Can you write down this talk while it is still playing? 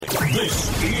This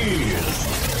is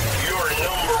your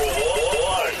number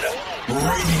one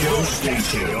radio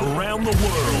station around the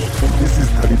world. This is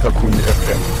Talita Kumi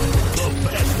FM. The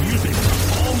best music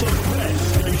on the best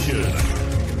station.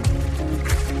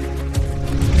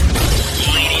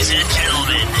 Ladies and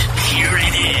gentlemen, here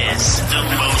it is. The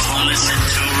most listened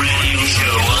to radio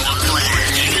show on the planet.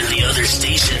 Even the other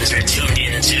stations are tuned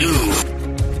in too.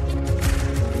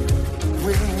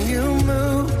 When you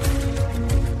move,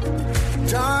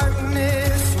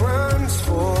 darkness runs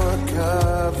for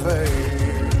cover.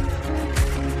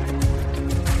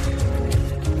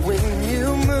 When you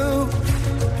move,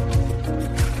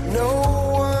 no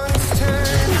one's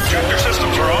turning. Injector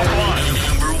systems are offline.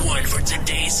 Number one for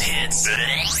today's hits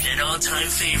and all-time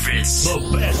favorites. The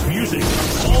best music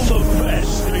on the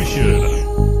best station.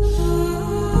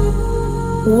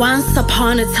 Once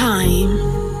upon a time,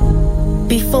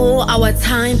 before our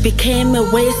time became a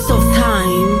waste of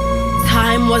time,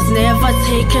 time was never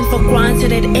taken for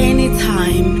granted at any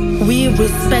time. We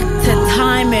respected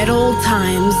time at all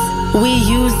times. We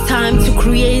used time to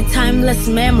create timeless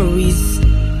memories,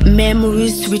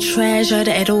 memories to be treasured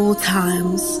at all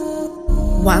times.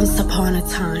 Once upon a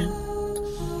time.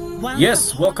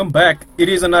 Yes, welcome back. It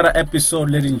is another episode,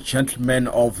 ladies and gentlemen,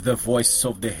 of the Voice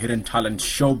of the Hidden Talent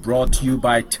show, brought to you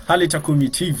by Talita Kumi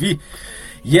TV.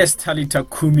 Yes, Talita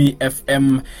Kumi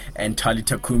FM and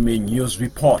Talita Kumi News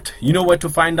Report. You know where to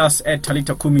find us at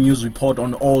Talita Kumi News Report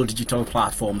on all digital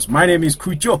platforms. My name is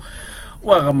Kucho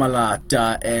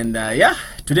Wagamalata, and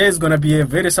today is going to be a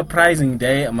very surprising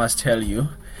day, I must tell you.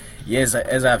 Yes,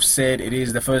 as I've said, it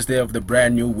is the first day of the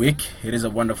brand new week. It is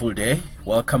a wonderful day.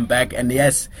 Welcome back. And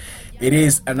yes, it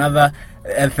is another,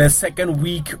 the second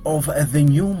week of the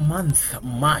new month,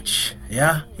 March.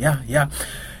 Yeah.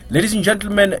 Ladies and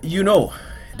gentlemen, you know,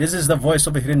 this is the Voice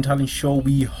of the Hidden Talent show.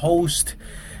 We host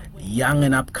young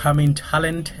and upcoming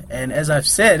talent. And as I've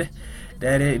said,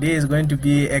 that it is going to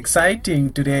be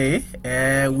exciting today.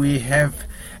 We have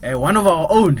one of our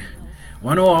own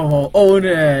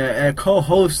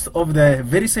co-hosts of the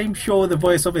very same show, the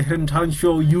Voice of a Hidden Talent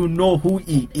show. You know who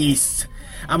he is.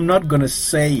 I'm not gonna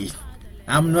say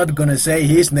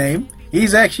his name.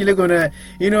 He's actually gonna,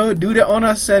 do the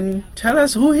honors and tell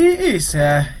us who he is.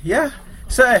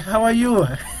 Sir, how are you?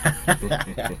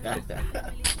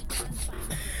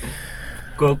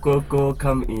 Go,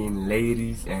 come in,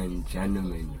 ladies and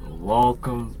gentlemen.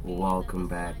 Welcome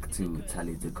back to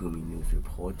Talita Kumi News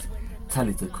Report.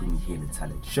 Talita Kumi Hidden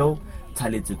Talent Show,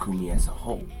 Talita Kumi as a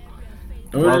whole.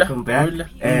 Welcome back.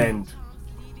 And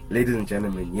ladies and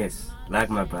gentlemen, yes, like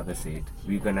my brother said,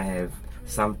 we're gonna have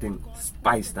something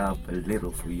spiced up a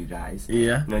little for you guys.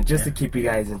 Yeah. To keep you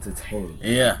guys entertained.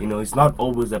 Yeah. It's not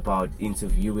always about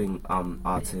interviewing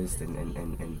artists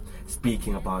and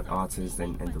speaking about artists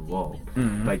and the world.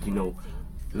 Mm-hmm. But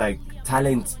like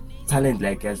talent,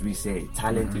 like as we say,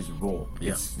 talent is raw.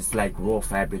 Yeah. It's like raw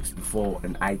fabrics before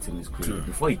an item is created. True.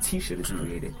 Before a t-shirt is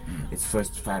created, it's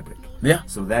first fabric. Yeah.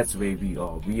 So that's where we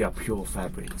are. We are pure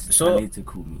fabrics. So, Talita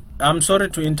Kumi. I'm sorry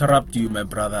to interrupt you, my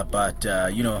brother, but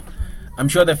I'm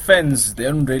sure the fans, they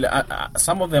don't really,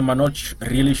 some of them are not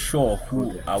really sure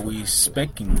who are we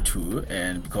speaking to,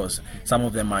 and because some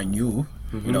of them are new,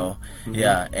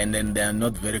 and then they're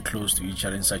not very close to each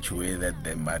other in such a way that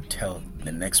they might tell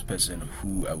the next person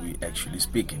who are we actually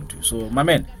speaking to. So, my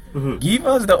man, give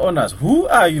us the honors. Who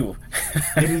are you?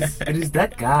 It is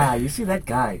that guy. You see that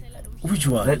guy? Which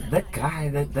one? That guy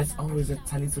that's always at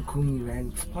Talita Kumi,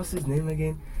 man. What's his name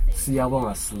again?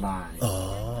 Siyabonga Sly.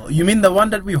 Oh, you mean the one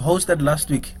that we hosted last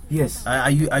week? Yes. Are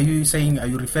you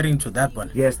referring to that one?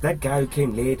 Yes, that guy who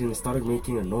came late and started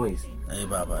making a noise. Hey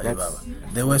Baba.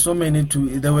 There were too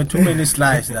many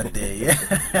slides that day.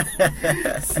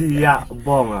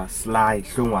 Siyabonga Sly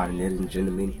Hlongwane, ladies and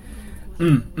gentlemen.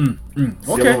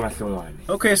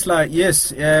 Okay, Sly.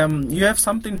 Yes. You have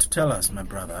something to tell us, my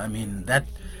brother. I mean that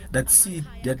seat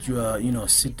that you are,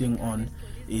 sitting on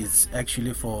is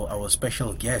actually for our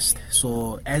special guest.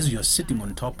 So as you're sitting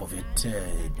on top of it,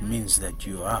 it means that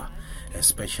you are a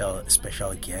special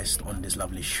guest on this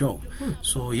lovely show.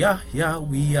 So we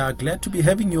are glad to be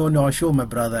having you on our show, my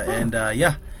brother. And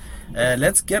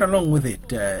let's get along with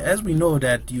it. As we know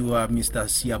that you are Mr.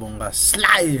 Siyabonga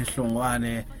Sly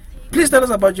Hlongwane. Please tell us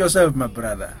about yourself, my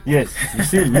brother. Yes, you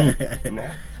see me.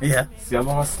 Yeah.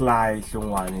 Siyabonga Sly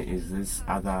Hlongwane is this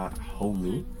other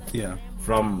homie. Yeah.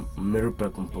 From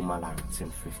Mirrabel, Mpumalanga,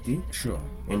 1050. Sure.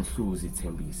 And Hluzi,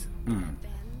 Tembisa.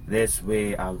 That's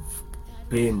where I've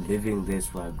been living.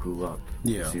 That's where I grew up.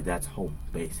 Yeah. See, that's home,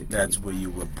 basically. That's where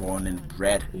you were born and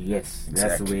bred. Yes.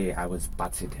 Exactly. That's where I was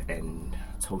buttered and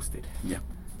toasted. Yeah.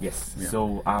 Yes. Yeah.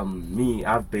 So, me,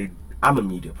 I've been I'm a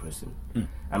media person.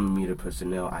 I'm a media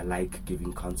personnel. I like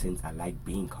giving content. I like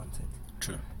being content.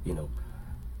 True. You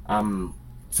know,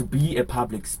 to be a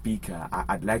public speaker,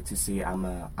 I'd like to say I'm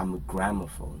a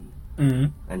gramophone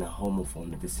and a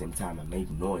homophone at the same time. I make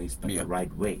noise, but the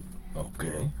right way. Okay.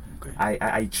 You know? Okay.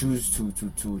 I choose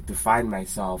to define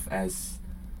myself as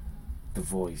the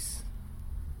voice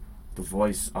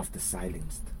of the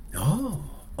silenced. Oh,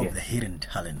 of Yes. the hidden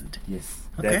talent. Yes,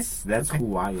 Okay. that's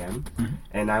who I am,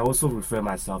 and I also refer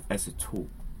myself as a tool,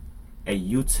 a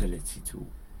utility tool.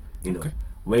 You know, Okay.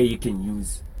 where you can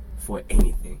use for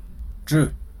anything,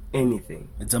 True. anything.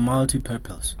 It's a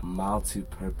multi-purpose.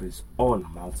 Multi-purpose, all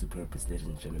multi-purpose, ladies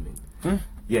and gentlemen.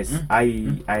 Yes,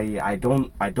 I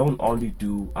don't only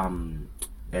do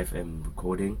FM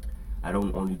recording. I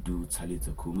don't only do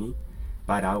Talita Kumi,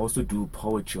 but I also do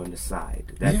poetry on the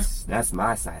side. That's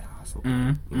my side hustle.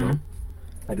 You know,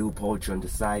 I do poetry on the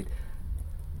side.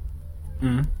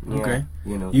 Yeah, Okay.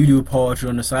 you know. You do poetry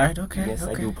on the side? Okay. Yes,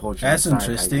 I okay. do poetry That's on the side.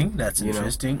 interesting. That's you know,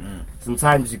 interesting.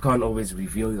 Sometimes you can't always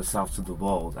reveal yourself to the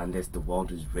world unless the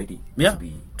world is ready Yeah, to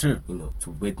be, true. you know,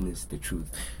 to witness the truth.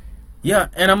 Yeah,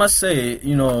 and I must say,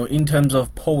 you know, in terms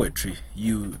of poetry,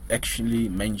 you actually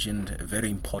mentioned a very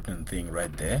important thing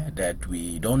right there, that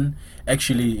we don't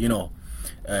actually, you know,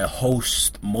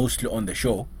 host mostly on the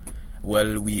show.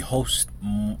 Well, we host,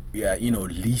 you know,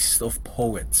 list of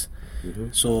poets.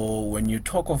 So when you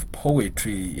talk of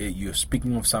poetry, you're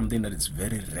speaking of something that is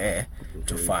very rare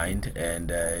to find,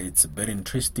 and it's very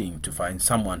interesting to find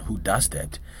someone who does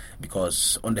that,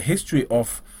 because on the history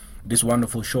of this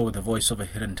wonderful show, The Voice of a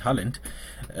Hidden Talent,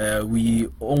 we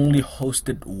only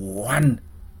hosted one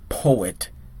poet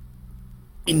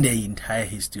in the entire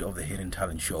history of the Hidden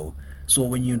Talent show. So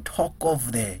when you talk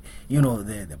of the, you know,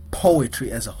 the poetry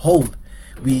as a whole,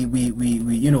 we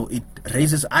you know, it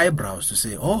raises eyebrows to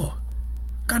say, oh,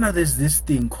 Ghana, there's this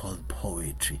thing called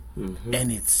poetry,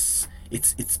 and it's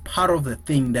part of the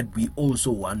thing that we also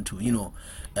want to, you know,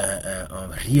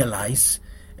 realize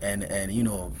and you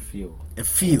know,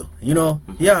 feel, you know,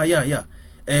 yeah,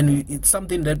 and it's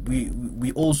something that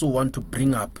we also want to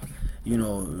bring up, you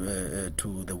know,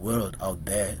 to the world out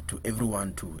there, to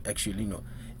everyone, to actually, you know,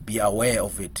 be aware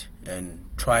of it and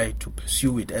try to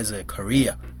pursue it as a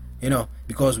career, you know,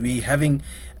 because we're having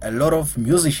a lot of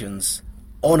musicians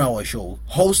on our show,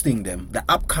 hosting them, the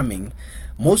upcoming.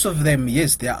 Most of them,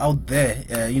 yes, they're out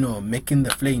there, you know, making the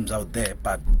flames out there,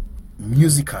 but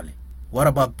musically, what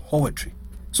about poetry?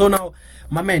 So now,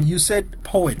 my man, you said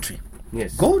poetry.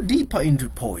 Yes. Go deeper into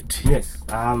poetry. Yes,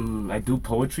 I do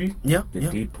poetry. Yeah, The yeah.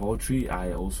 deep poetry.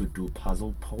 I also do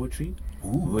puzzle poetry,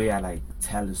 where I like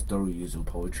tell a story using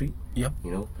poetry. Yep.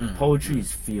 You know, poetry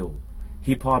is feel,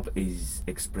 hip hop is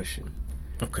expression,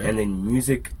 Okay. and then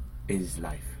music is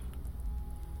life.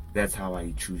 That's how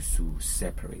I choose to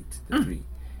separate the three.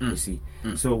 You see,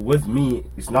 so with me,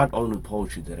 it's not only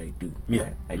poetry that I do. Yeah.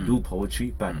 Right? I do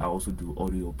poetry, but I also do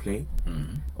audio play.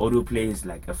 Audio play is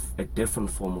like a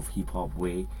different form of hip hop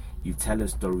where you tell a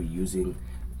story using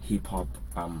hip hop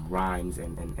rhymes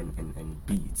and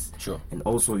beats. Sure. And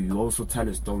also, you also tell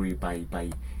a story by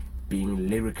being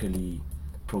lyrically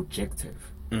projective.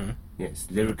 Yes,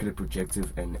 lyrically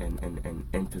projective and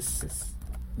emphasis.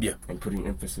 Yeah. And putting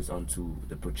emphasis onto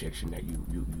the projection that you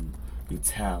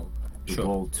tell the Sure.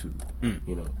 world to.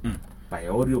 You know, by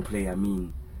audio play I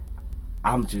mean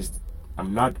I'm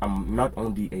not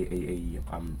only a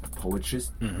poetry,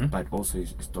 but also a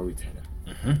storyteller.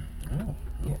 Oh,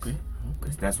 Yes. okay.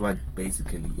 Because that's what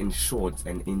basically, in short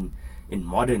and in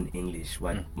modern English,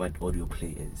 what audio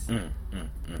play is.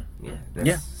 Yeah, that's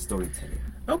Yeah. storytelling.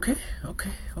 Okay.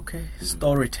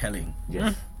 Storytelling.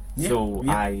 Yes. Yeah, So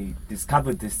yeah. I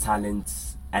discovered this talent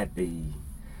at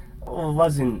I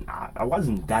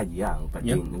wasn't that young, but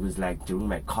Yeah. then it was like during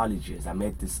my college years. I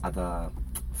met this other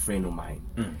friend of mine.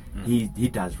 He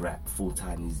does rap full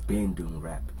time. He's been doing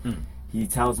rap. He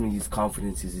tells me his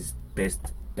confidence is his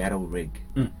best battle rig.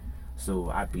 So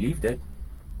I believed it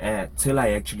till I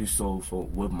actually saw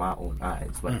with my own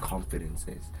eyes what confidence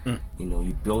is. You know,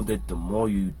 you build it. The more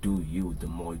you do, the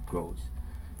more it grows.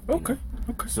 you Okay. know.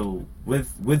 Okay. So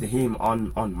with him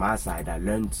on my side, I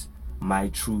learned my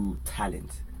true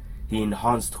talent. He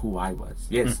enhanced who I was.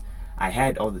 Yes, I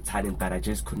had all the talent, but I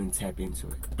just couldn't tap into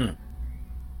it.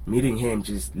 Meeting him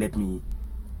just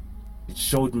it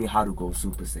showed me how to go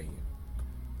Super Saiyan.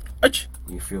 Ach,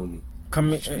 You feel me?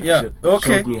 come yeah.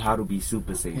 Okay. Showed me how to be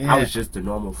Super Saiyan. Yeah. I was just the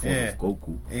normal form Yeah. of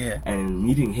Goku. Yeah. And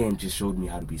meeting him just showed me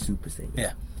how to be Super Saiyan.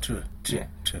 Yeah. True. Yeah.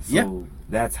 True. So Yeah.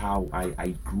 that's how I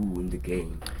grew in the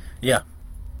game. Yeah.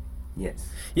 Yes.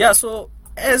 Yeah, so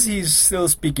as he's still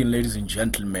speaking, ladies and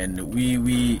gentlemen,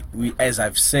 we as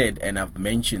I've said and I've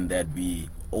mentioned that we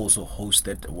also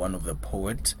hosted one of the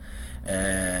poets. One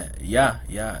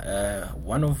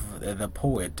of the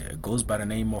poet goes by the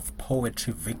name of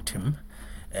Poetry Victim,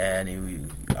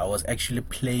 and I was actually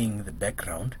playing the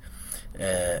background,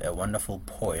 a wonderful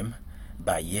poem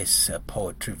by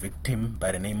Poetry Victim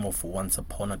by the name of Once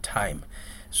Upon a Time.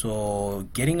 So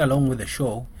getting along with the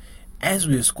show, as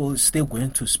we're still going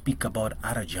to speak about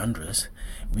other genres,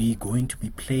 we're going to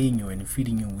be playing you and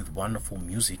feeding you with wonderful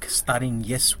music, starting,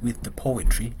 with the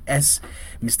poetry. As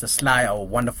Mr. Sly, our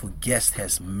wonderful guest,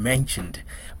 has mentioned,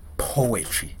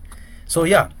 poetry. So,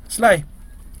 Sly,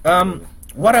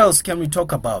 what else can we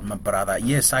talk about, my brother?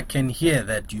 Yes, I can hear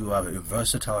that you are a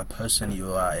versatile person.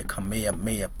 You are a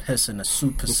Kamehameha person, a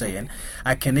Super Saiyan.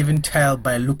 I can even tell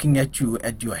by looking at you,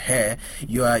 at your hair,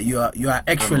 you are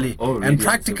actually and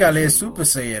practically a Super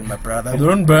Saiyan, my brother.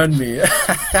 Don't burn me.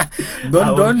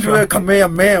 don't do a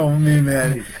Kamehameha on me,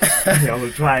 man. I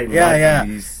will try.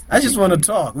 I just want to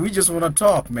talk. We just want to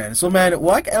talk, man. So, man,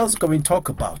 what else can we talk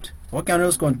about? What can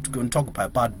else going to talk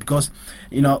about? Because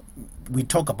we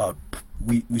talk about.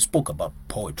 We spoke about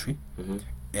poetry.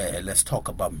 Let's talk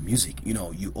about music.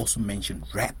 You also mentioned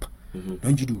rap.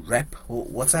 Don't you do rap?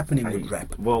 What's happening with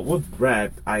rap? Well, with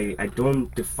rap, I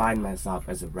don't define myself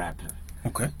as a rapper.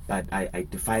 Okay. But I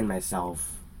define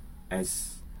myself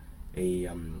as a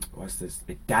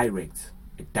direct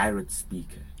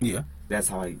speaker. Yeah. That's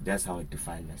how I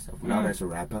define myself. Not as a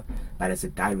rapper, but as a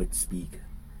direct speaker.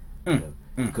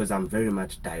 Because I'm very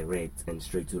much direct and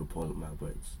straight to the point with my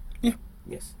words. Yeah.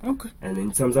 Yes. Okay. And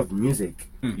in terms of music,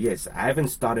 yes, I haven't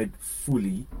started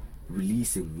fully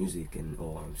releasing music,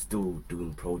 or I'm still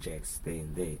doing projects there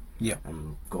and there. Yeah.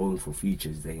 I'm going for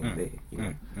features there and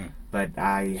there. But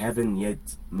I haven't yet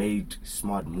made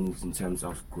smart moves in terms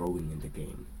of growing in the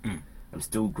game. I'm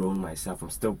still growing myself. I'm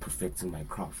still perfecting my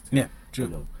craft. Yeah.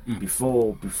 True.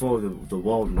 Before the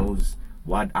world knows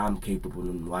what I'm capable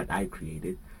and what I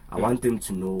created, I want them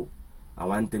to know. I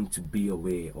want them to be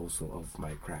aware also of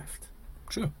my craft.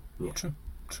 True. Yeah. True.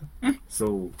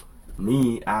 So,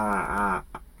 me, I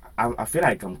feel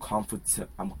like I'm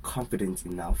confident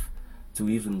enough to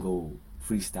even go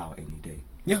freestyle any day.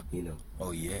 Yeah.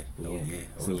 Oh yeah.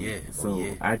 So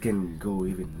I can go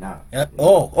even now. Yeah.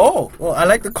 Oh, I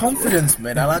like the confidence,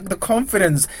 man. I like the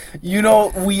confidence.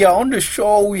 We are on the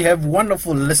show. We have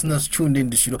wonderful listeners tuned in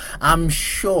the show. I'm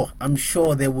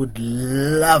sure they would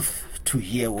love to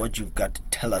hear what you've got to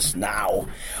tell us now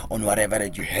on whatever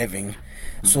that you're having.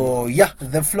 So,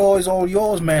 the floor is all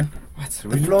yours, man. What?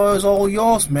 Really? The floor is all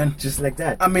yours, man. Just like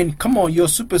that? I mean, come on, you're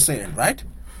Super Saiyan, right?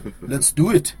 Let's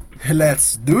do it.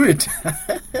 Let's do it.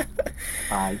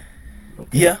 Okay.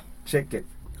 Yeah. Check it.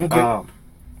 Okay.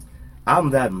 I'm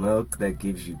that milk that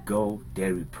gives you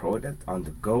dairy product on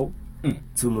the go.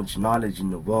 Too much knowledge in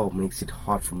the world makes it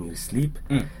hard for me to sleep.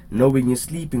 Knowing you're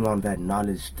sleeping on that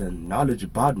knowledge, the knowledge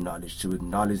about knowledge, to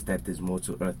acknowledge that there's more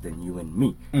to earth than you and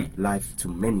me. Life to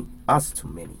many, us to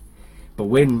many. But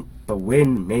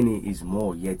when many is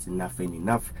more, yet enough ain't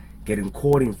enough, getting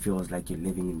caught in feels like you're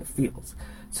living in the fields.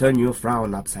 Turn your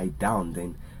frown upside down,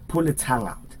 then pull a tongue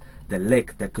out. The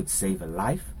lick that could save a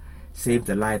life, save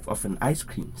the life of an ice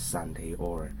cream sundae,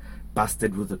 or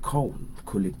busted with a cone,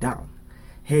 cool it down.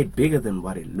 Head bigger than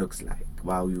what it looks like,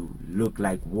 while you look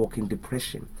like walking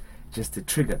depression, just a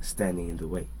trigger standing in the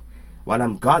way. While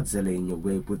I'm Godzilla in your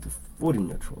way with the foot in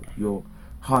your throat, your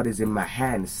heart is in my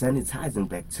hand, sanitizing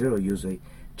bacteria, use a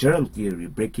germ theory,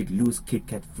 break it loose, Kit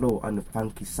Kat flow on a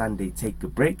funky Sunday, take a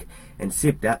break, and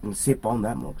sip on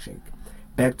that milkshake.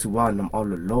 Back to one, I'm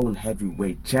all alone,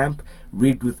 heavyweight champ,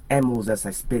 rigged with ammos as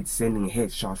I spit, sending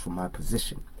headshots from my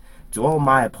position. To all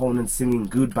my opponents singing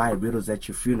goodbye riddles at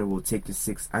your funeral, take the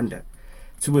 6 under.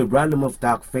 To a realm of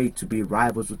dark fate, to be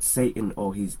rivals with Satan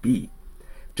or his bee.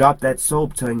 Drop that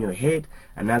soap, turn your head,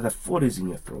 another foot is in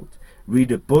your throat.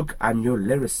 Read a book, I'm your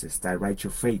lyricist, I write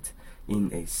your fate in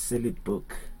a silly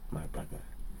book, my brother.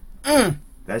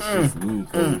 That's just me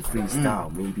going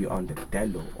freestyle, maybe on the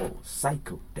Dello or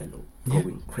Psycho-Dello,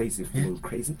 going crazy, feeling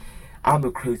crazy. I'm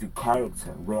a crazy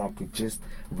character where I could just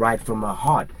write from my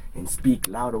heart and speak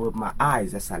louder with my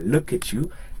eyes as I look at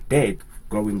you, dead,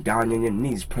 going down on your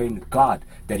knees, praying to God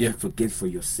that He forgives for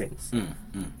your sins.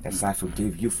 As I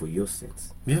forgive you for your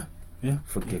sins. Yeah.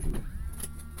 Forgive me.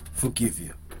 Forgive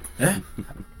you.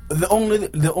 The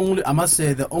only I must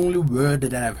say, the only word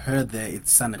that I've heard there is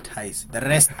sanitize. The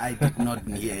rest I did not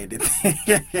hear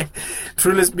anything.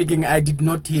 Truly speaking, I did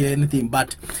not hear anything.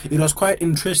 But it was quite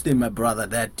interesting, my brother,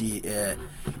 that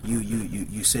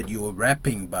you said you were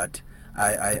rapping, but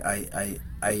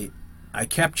I I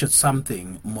captured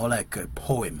something more like a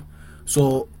poem.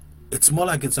 So it's more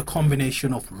like it's a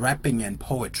combination of rapping and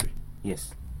poetry.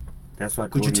 Yes. That's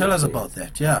what Could you audio tell us play about is.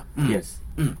 that? Yeah. Yes.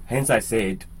 Hence I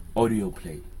said audio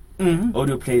play.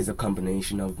 Audio play is a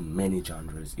combination of many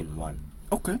genres in one.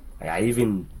 Okay. I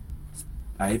even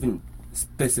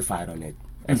specified on it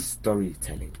as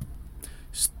storytelling.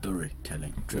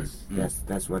 Storytelling. True. Yes,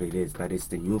 that's what it is. But it's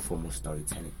the new form of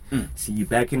storytelling. See,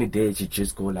 back in the days, you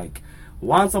just go like,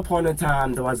 once upon a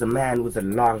time, there was a man with a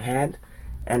long hand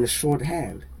and a short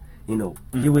hand. You know,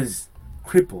 he was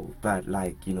crippled, but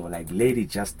like Lady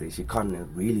Justice, you can't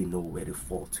really know where to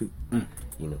fall to.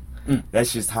 You know,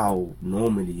 that's just how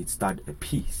normally you'd start a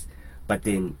piece. But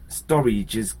then story, you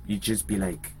just be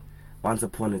like, once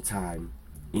upon a time,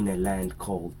 in a land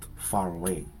called far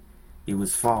away. It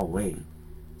was far away,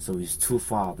 so it's too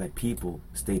far that people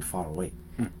stayed far away.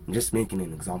 I'm just making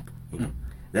an example. You know,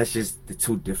 that's just the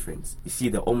two difference. You see,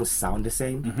 they almost sound the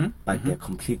same, but they're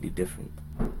completely different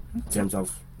in terms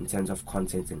of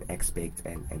content and aspect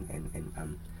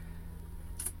and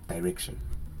direction.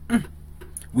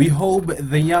 We hope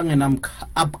the young and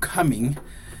upcoming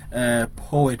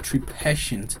poetry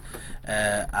passions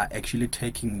are actually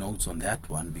taking notes on that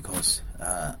one, because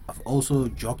I've also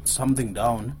jotted something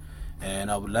down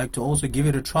and I would like to also give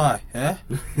it a try.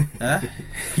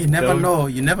 You never know.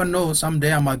 You never know.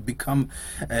 Someday I might become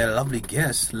a lovely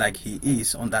guest like he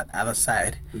is on that other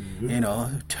side. You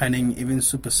know, turning even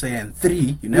Super Saiyan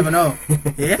 3. You never know.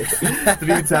 Yeah?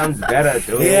 3 times better,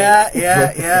 though.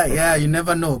 Yeah. You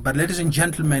never know. But ladies and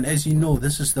gentlemen, as you know,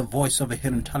 this is the Voice of a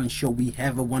Hidden Talent show. We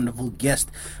have a wonderful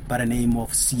guest by the name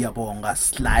of Siyabonga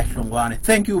Sly Hlongwane.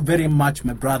 Thank you very much,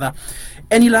 my brother.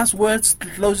 Any last words to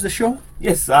close the show?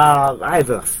 Yes, I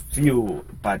have a few,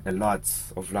 but a lot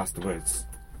of last words.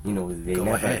 You know, they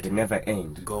never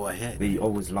end. Go ahead. They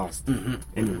always last.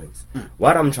 Anyways,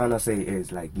 what I'm trying to say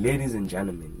is, like, ladies and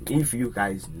gentlemen, if you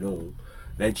guys know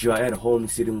that you are at home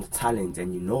sitting with talent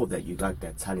and you know that you got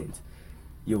that talent,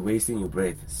 you're wasting your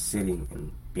breath sitting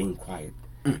and being quiet.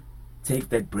 Take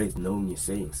that breath knowing you're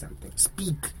saying something.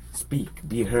 Speak.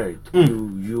 Be heard.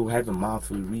 You have a mouth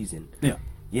for a reason. Yeah.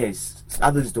 Yes,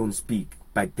 others don't speak,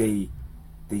 but they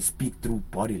speak through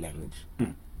body language.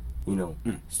 You know,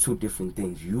 it's two different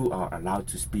things. You are allowed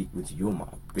to speak with your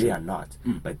mouth. They are not,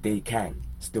 but they can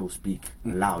still speak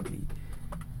loudly.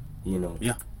 You know,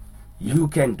 you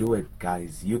can do it,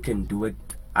 guys. You can do it.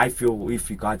 I feel if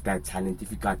you got that talent,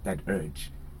 if you got that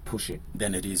urge, push it.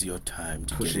 Then it is your time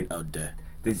to Push get it. it out there.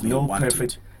 There's We no want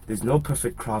perfect. it. There's no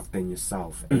perfect craft than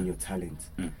yourself and your talent.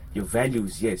 Your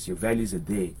values, yes, your values are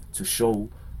there to show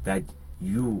that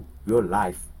your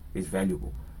life is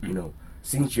valuable. You know,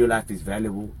 since your life is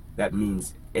valuable, that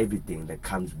means everything that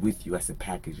comes with you as a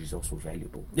package is also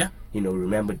valuable. Yeah. You know,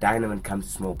 remember, Dynamite comes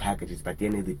in small packages, but at the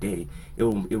end of the day, it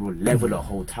will level a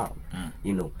whole town.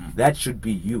 You know, that should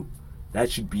be you. That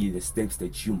should be the steps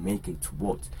that you're making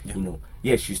towards. You know,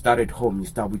 yes, you start at home, you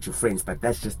start with your friends, but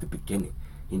that's just the beginning.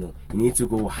 You know, you need to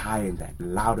go higher than that,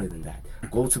 louder than that.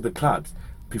 Go to the clubs,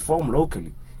 perform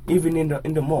locally, even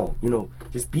in the mall. You know,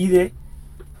 just be there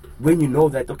when you know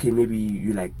that, okay, maybe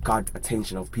you like got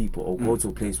attention of people, or go to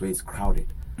a place where it's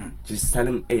crowded. Just tell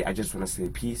them, hey, I just want to say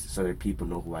peace so that people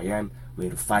know who I am, where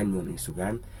to find me on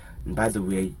Instagram. And by the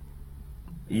way,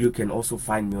 you can also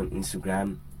find me on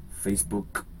Instagram,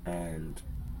 Facebook, and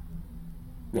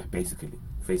basically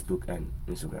Facebook and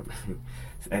Instagram.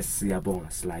 As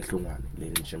Siyabonga Sly Hlongwane,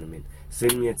 ladies and gentlemen.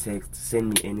 Send me a text, send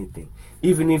me anything.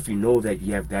 Even if you know that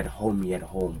you have that homie at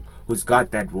home who's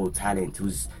got that raw talent,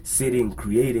 who's sitting,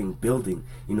 creating, building,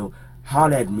 you know,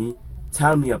 holler at me,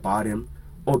 tell me about him,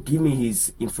 or give me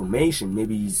his information,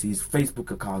 maybe his Facebook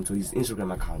account or his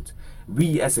Instagram account.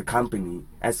 We as a company,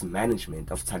 as management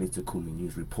of Tali Takumi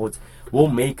News Report, will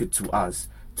make it to us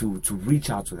to reach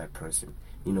out to that person.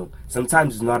 You know,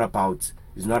 sometimes it's not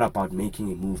about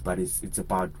making a move, but it's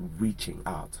about reaching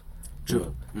out. You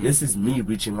know, this is me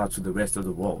reaching out to the rest of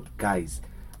the world. Guys,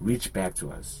 reach back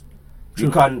to us. We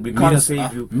can't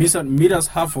save you. Meet us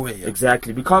halfway. Yeah.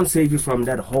 Exactly. We can't save you from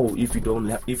that hole if you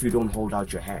don't hold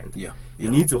out your hand. Yeah. You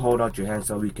need to hold out your hand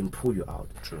so we can pull you out.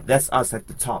 True. That's us at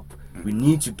the top. We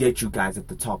need to get you guys at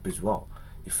the top as well.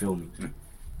 You feel me?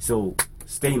 So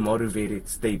stay motivated,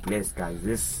 stay blessed, guys.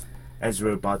 This, as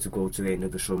we're about to go to the end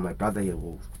of the show, my brother here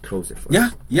will close it for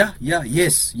us.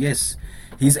 Yes.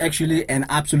 He's actually and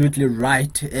absolutely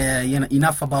right.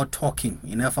 Enough about talking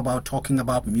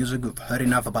about music. We've heard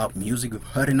enough about music. We've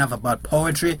heard enough about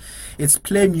poetry. It's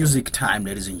play music time,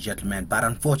 ladies and gentlemen. But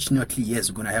unfortunately,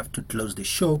 yes, we're going to have to close the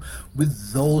show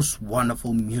with those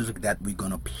wonderful music that we're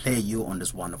going to play you on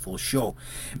this wonderful show.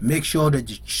 Make sure that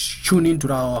you tune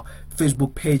into our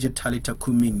Facebook page at Tali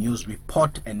Takumi News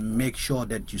Report, and make sure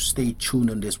that you stay tuned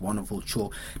on this wonderful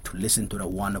show to listen to the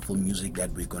wonderful music that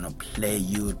we're gonna play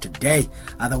you today.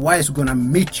 Otherwise, we're gonna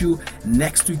meet you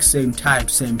next week, same time,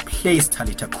 same place.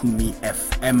 Tali Takumi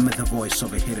FM, the voice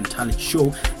of a hidden talent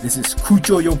show. This is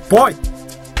Kucho, your boy.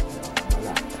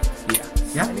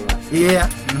 Yeah.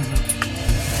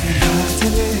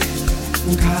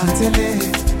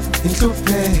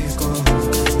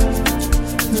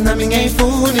 Nami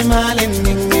ngayifuna imali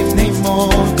eningi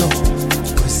neyimoto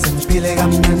kusempile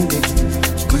kamnandi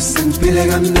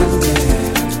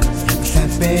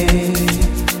emhlabeni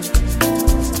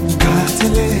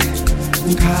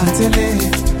ngikhathele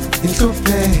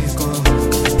inhlupheko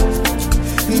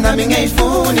nami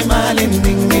ngayifuna imali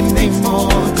eningi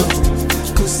neyimoto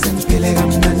kusempile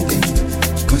kamnandi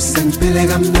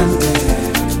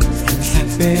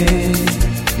emhlabeni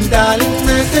Dali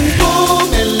ngicede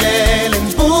ngiphumelele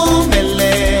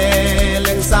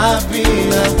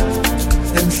ngisafika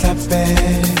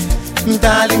emhlabeni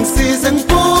Dali ngisize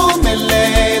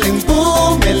ngiphumelele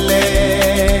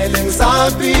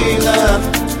ngisafika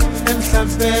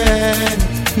emhlabeni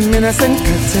Mina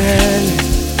sengikhathele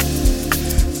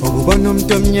ukubona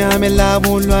umuntu omnyama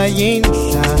elabulwa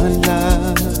yindlala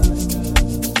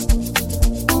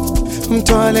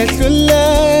Umthwale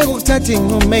hluleka ukuthatha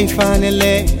inqumo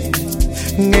ezifanele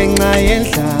ngenxa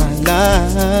yendlala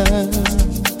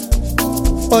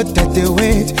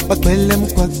Odadewethu bagcwele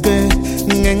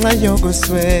emgwaqweni ngenxa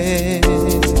yokuswela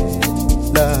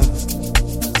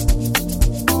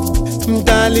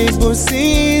Mdali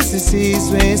busisi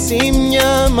isizwe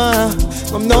simnyama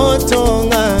ngomnotho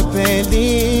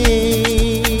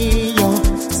ongapheliyo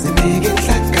Sinike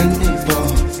inhlakanipho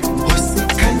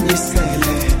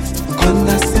usikhanyisele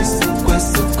Khona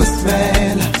sisikwazi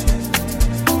ukusivela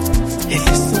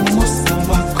Ilisumusa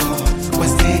wakho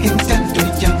Kwazeke intando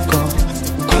yakho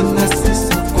Khona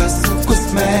sisikwazi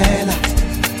ukusivela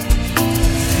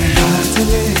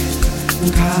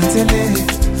Ngikhathele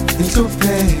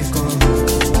inhlupheko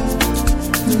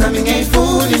Nami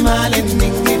ngayifuna imali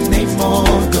eningi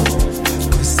neyimoto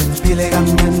Kusempile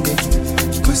kamnandi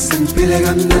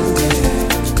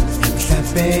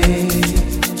emhlabeni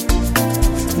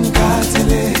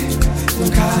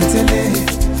Ngikhathele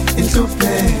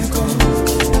inhlupheko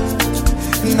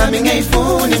Nami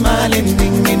ngayifuna imali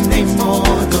eningi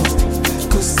neyimoto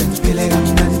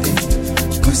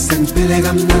Kusempile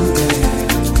kamnandi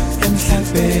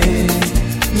emhlabeni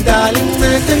Dali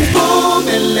ngicede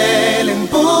ngiphumelele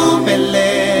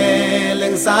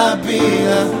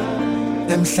ngisafika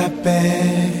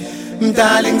emhlabeni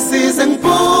Dali ngisize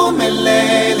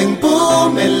ngiphumelele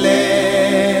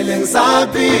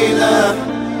ngisafika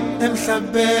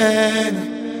emhlabeni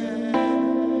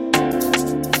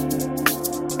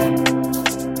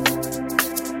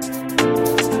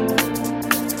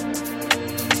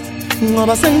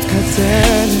Ngoba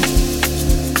sengikhathele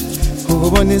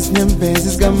ukubona izinyembezi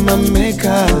zikamama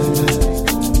ekhaya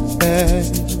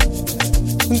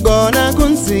Kona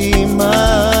kunzima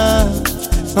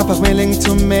Ngapha kumele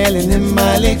ngithumele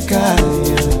nemali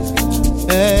ekhaya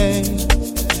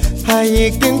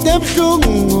Ayikho into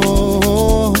ebuhlungu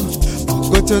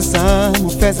Ukuthi uzame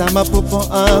ufeza amaphupho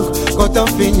akho kodwa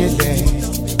ufinyelele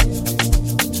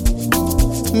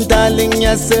Mdali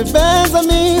ngiyasebenza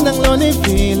mina ngilona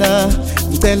ivila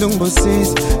Ngicela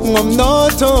ungibusise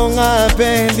ngomnotho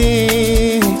ongapheli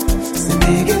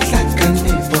Sinike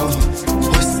inhlakanipho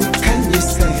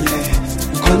usikhanyisele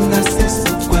Khona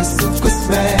sisikwazi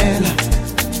ukusivela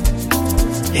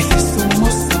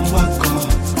Ilisumusa wakho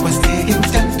Kwazeke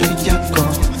intando yakho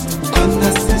Khona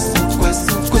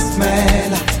sisikwazi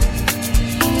ukusivela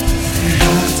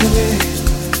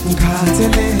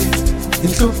Ngikhathele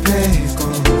inhlupheko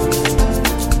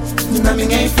Nami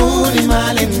ngayifuna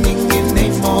imali eningi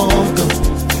neyimoto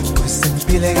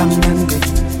Kusempile kamnandi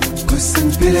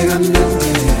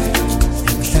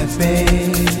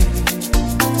emhlabeni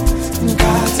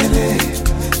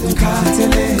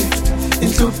Ngikhathele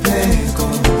inhlupheko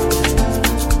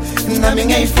Nami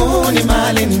ngayifuna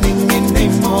imali eningi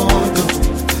neyimoto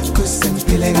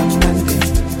Kusempile kamnandi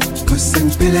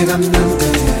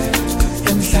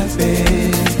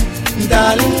emhlabeni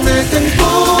Dali ngicede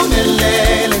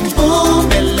ngiphumelele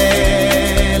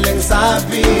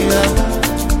ngisafika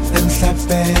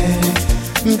emhlabeni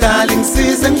Dali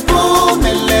ngisize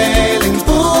ngiphumelele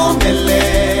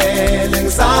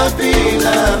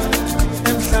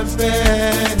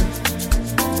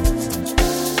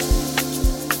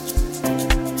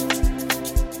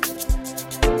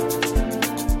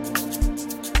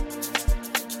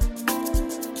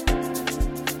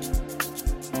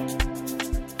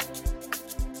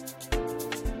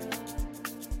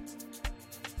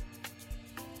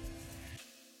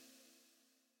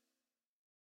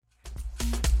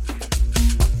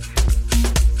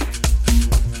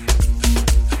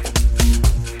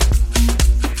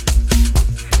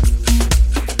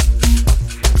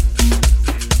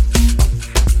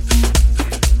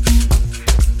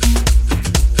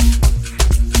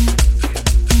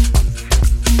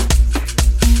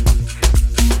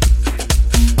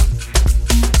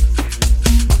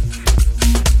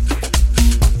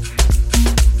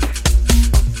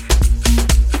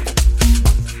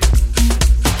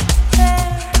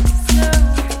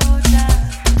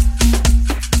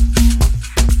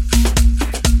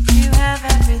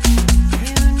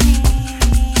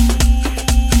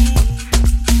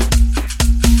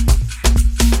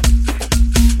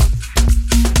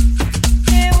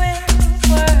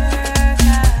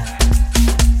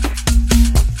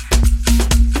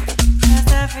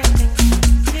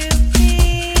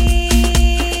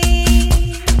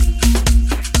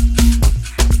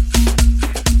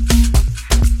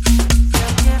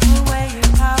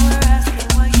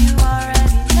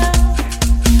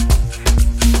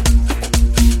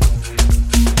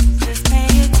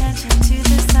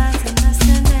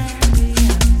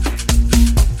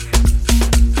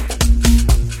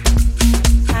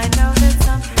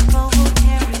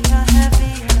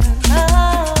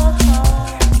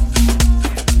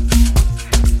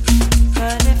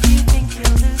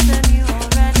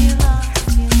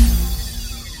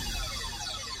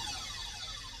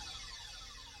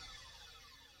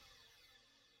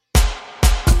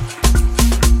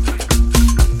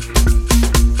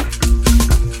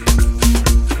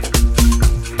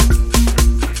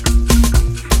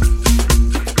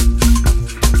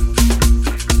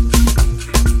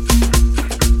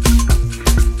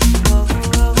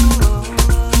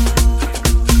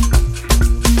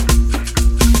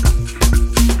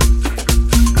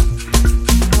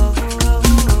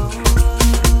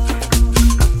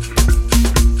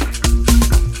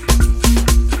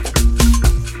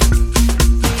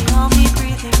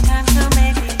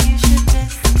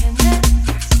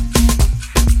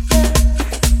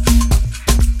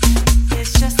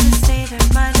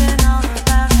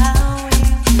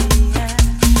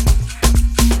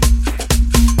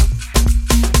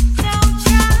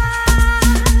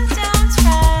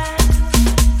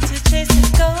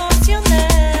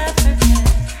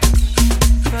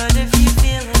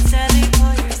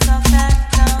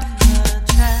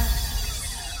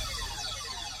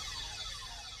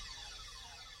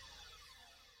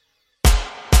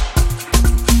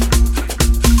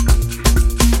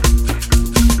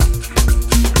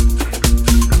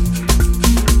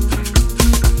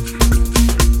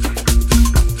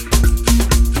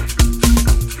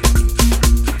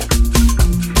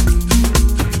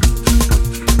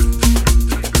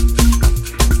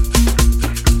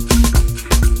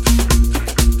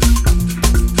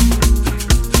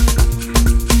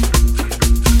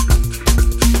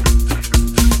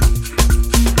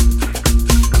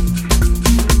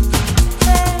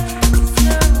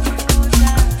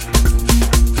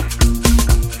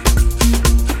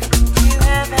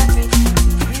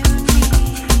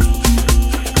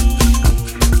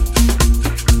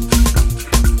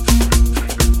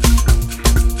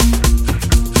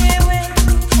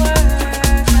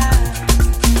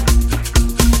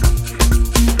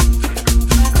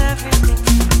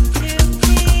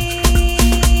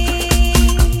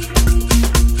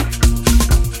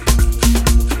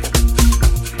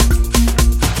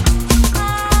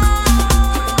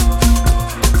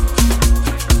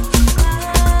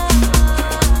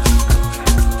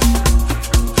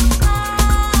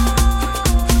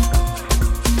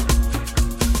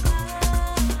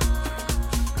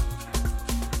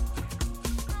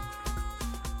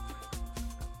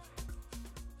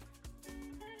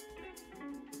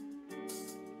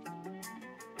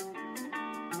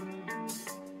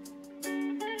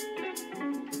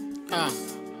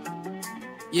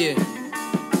Yeah.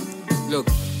 Look,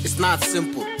 it's not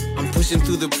simple. I'm pushing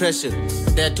through the pressure.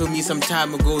 Dad told me some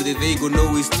time ago that they gon'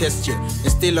 always test you. And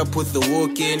still I put the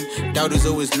work in. Doubt is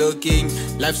always lurking.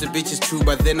 Life's a bitch is true,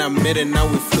 but then I met her, now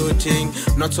we're flirting.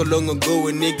 Not so long ago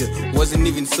a nigga wasn't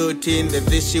even certain that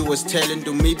this shit was talent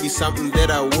or maybe something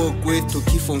that I work with to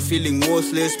keep from feeling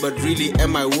worthless. But really,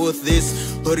 am I worth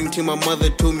this? Hurting till my mother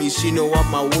told me she know what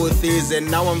my worth is. And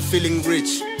now I'm feeling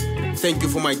rich. Thank you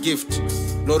for my gift.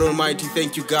 Lord Almighty,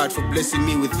 thank you God for blessing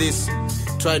me with this.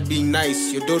 Tried being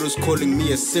nice, your daughter's calling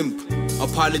me a simp.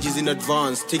 Apologies in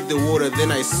advance, take the water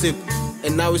then I sip.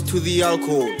 And now it's to the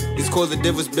alcohol, it's called the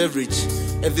devil's beverage.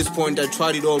 At this point I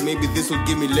tried it all, maybe this will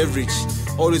give me leverage.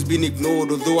 Always been ignored,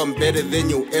 although I'm better than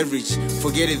your average.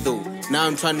 Forget it though, now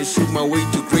I'm trying to shoot my way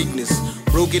to greatness.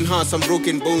 Broken hearts, I'm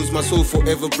broken bones, my soul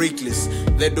forever breakless.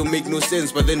 That don't make no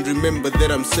sense, but then remember that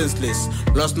I'm senseless.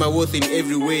 Lost my worth in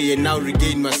every way and now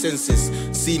regained my senses.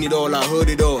 Seen it all, I heard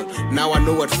it all, now I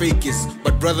know what fake is.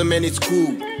 But brother man, it's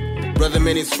cool, brother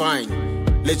man, it's fine.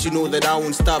 Let you know that I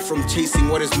won't stop from chasing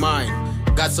what is mine.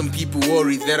 Got some people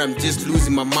worried that I'm just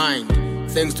losing my mind.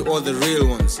 Thanks to all the real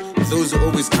ones, those are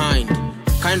always kind.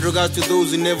 Kind regards to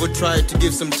those who never tried to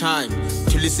give some time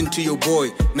to listen to your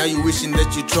boy, now you wishing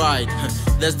that you tried.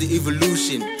 That's the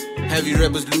evolution, heavy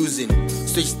rebels losing.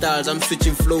 Switch styles, I'm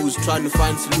switching flows, trying to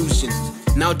find solutions.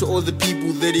 Now to all the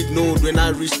people that ignored when I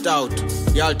reached out,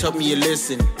 y'all taught me a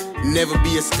lesson, never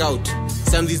be a scout.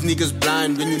 Some of these niggas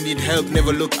blind, when you need help,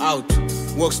 never look out.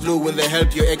 Walk slow when they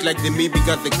help you, act like they maybe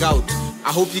got the gout.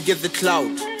 I hope you get the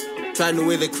clout, trying to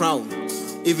wear the crown.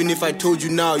 Even if I told you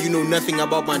now, you know nothing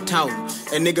about my town.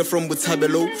 A nigga from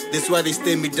Botshabelo, that's why they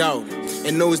stare me down.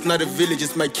 And no, it's not a village,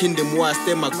 it's my kingdom where I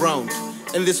stand my ground.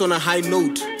 And this on a high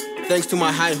note, thanks to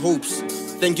my high hopes.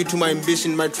 Thank you to my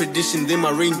ambition, my tradition, then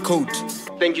my raincoat.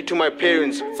 Thank you to my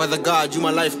parents, Father God, you my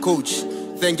life coach.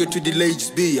 Thank you to the ladies,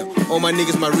 beer, all my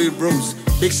niggas, my real bros.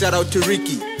 Big shout out to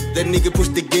Ricky, that nigga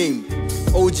pushed the game.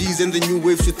 OGs and the new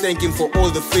wave should thank him for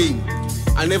all the fame.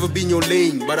 I'll never be in your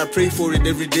lane, but I pray for it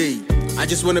every day. I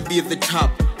just wanna be at the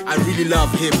top, I really love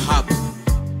hip-hop.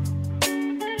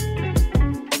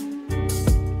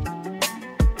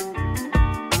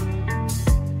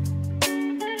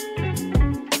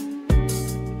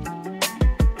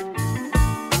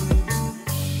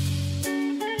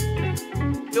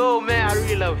 Yo man, I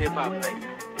really love hip-hop, man.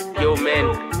 Yo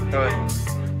man,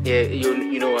 yeah,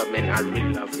 you know what, man, I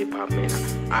really love hip-hop, man.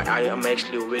 I am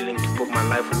actually willing to put my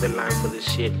life on the line for this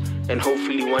shit. And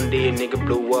hopefully one day a nigga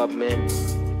blow up, man.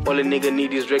 All a nigga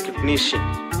need is recognition,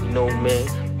 you know,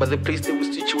 man. But the place that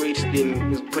we're situated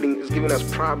in is giving us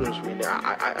problems, man.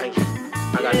 I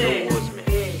got no words, man.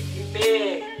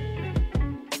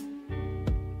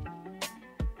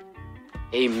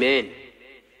 Amen.